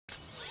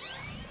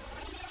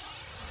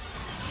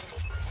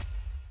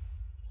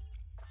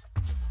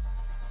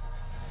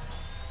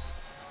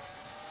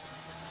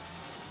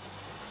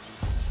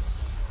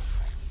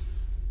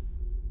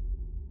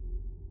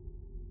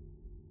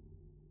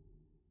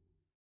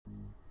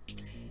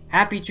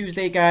Happy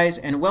Tuesday, guys,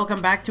 and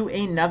welcome back to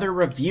another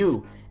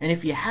review. And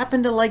if you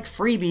happen to like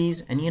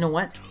freebies, and you know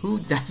what, who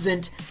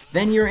doesn't,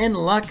 then you're in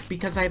luck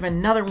because I have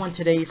another one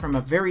today from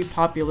a very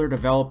popular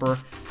developer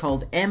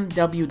called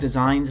MW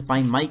Designs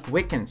by Mike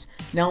Wickens.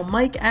 Now,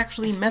 Mike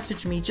actually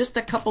messaged me just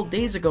a couple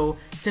days ago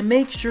to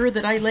make sure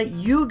that I let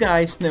you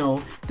guys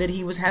know that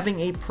he was having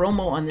a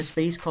promo on this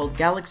face called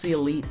Galaxy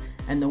Elite,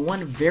 and the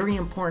one very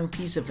important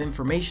piece of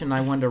information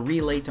I want to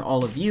relay to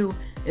all of you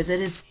is that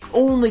it's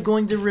only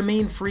going to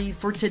remain free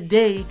for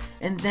today,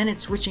 and then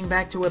it's switching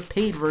back to a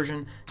paid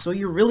version, so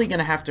you're really going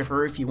to have to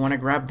hurry if you want to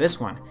grab this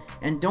one.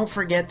 And don't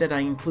forget that I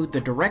include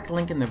the direct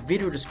link in the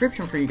video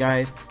description for you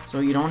guys, so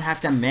you don't have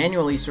to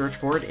manually search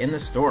for it in the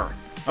store.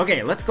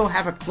 Okay, let's go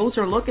have a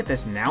closer look at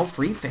this now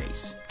free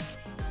face.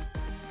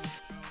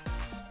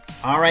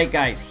 Alright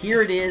guys,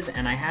 here it is,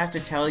 and I have to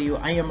tell you,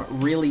 I am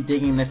really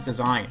digging this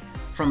design.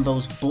 From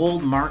those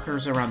bold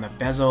markers around the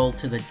bezel,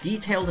 to the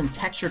detailed and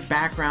textured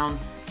background,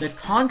 the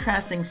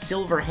contrasting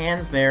silver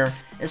hands there,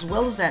 as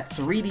well as that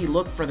 3D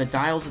look for the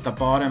dials at the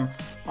bottom,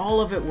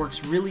 all of it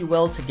works really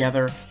well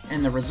together,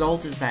 and the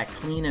result is that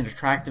clean and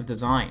attractive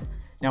design.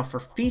 Now for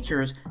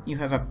features, you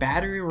have a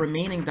battery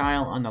remaining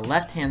dial on the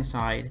left hand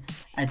side,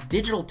 a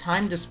digital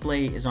time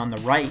display is on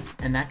the right,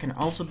 and that can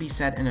also be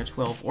set in a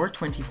 12 or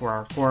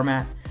 24-hour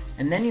format,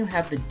 and then you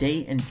have the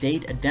date and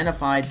date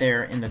identified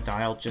there in the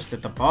dial just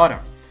at the bottom.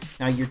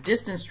 Now your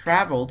distance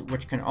traveled,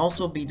 which can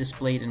also be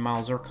displayed in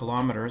miles or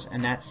kilometers,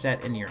 and that's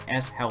set in your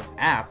S Health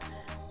app,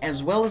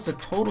 as well as the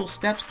total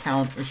steps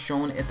count is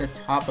shown at the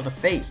top of the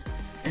face.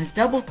 And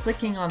double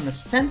clicking on the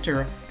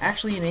center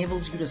actually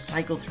enables you to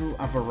cycle through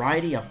a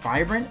variety of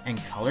vibrant and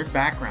colored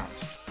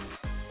backgrounds.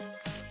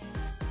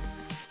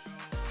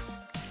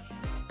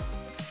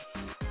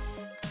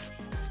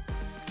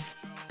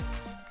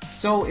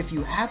 So if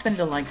you happen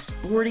to like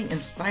sporty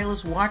and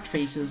stylish watch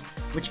faces,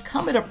 which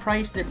come at a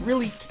price that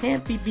really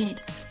can't be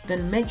beat,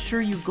 then make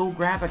sure you go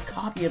grab a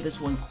copy of this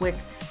one quick,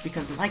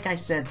 because like I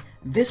said,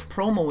 this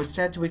promo is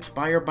set to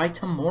expire by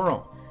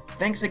tomorrow.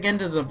 Thanks again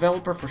to the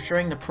developer for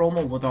sharing the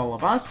promo with all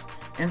of us,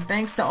 and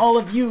thanks to all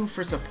of you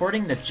for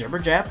supporting the Jibber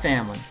Jab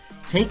family.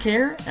 Take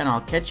care, and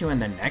I'll catch you in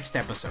the next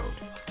episode.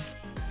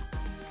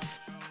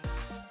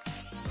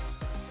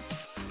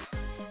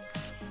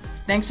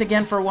 Thanks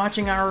again for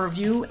watching our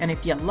review, and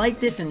if you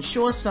liked it, then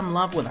show us some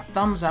love with a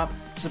thumbs up,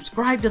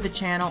 subscribe to the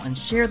channel, and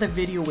share the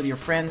video with your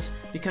friends,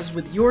 because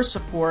with your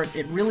support,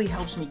 it really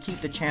helps me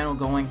keep the channel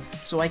going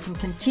so I can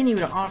continue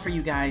to offer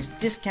you guys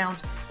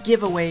discounts,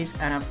 giveaways,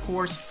 and of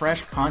course,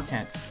 fresh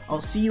content.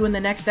 I'll see you in the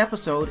next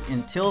episode.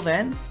 Until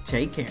then,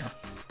 take care.